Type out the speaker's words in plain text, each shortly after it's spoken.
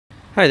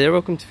Hi there,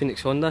 welcome to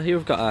Phoenix Honda. Here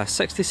we've got a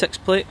 66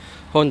 plate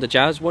Honda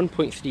Jazz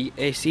 1.3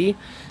 SE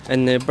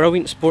in the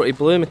brilliant sporty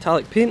blue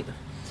metallic paint.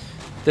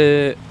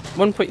 The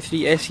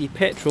 1.3 SE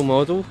petrol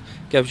model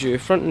gives you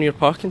front and rear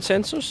parking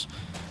sensors,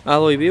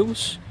 alloy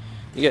wheels.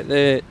 You get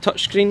the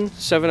touchscreen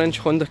 7-inch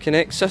Honda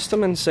Connect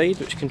system inside,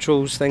 which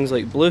controls things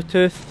like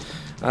Bluetooth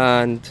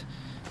and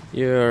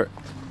your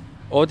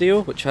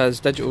audio, which has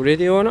digital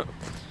radio on it.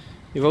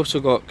 You've also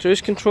got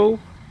cruise control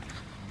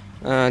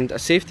and a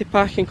safety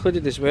pack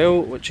included as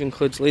well, which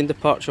includes lane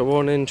departure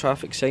warning,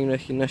 traffic sign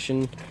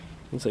recognition,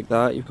 things like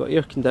that. You've got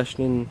air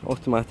conditioning,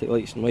 automatic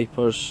lights and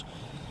wipers,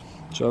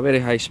 so a very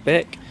high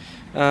spec.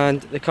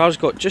 And the car's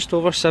got just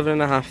over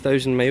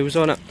 7,500 miles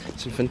on it.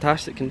 It's in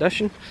fantastic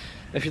condition.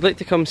 If you'd like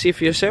to come see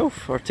for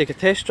yourself or take a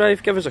test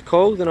drive, give us a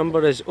call. The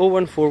number is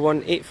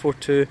 0141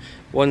 842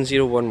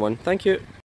 1011. Thank you.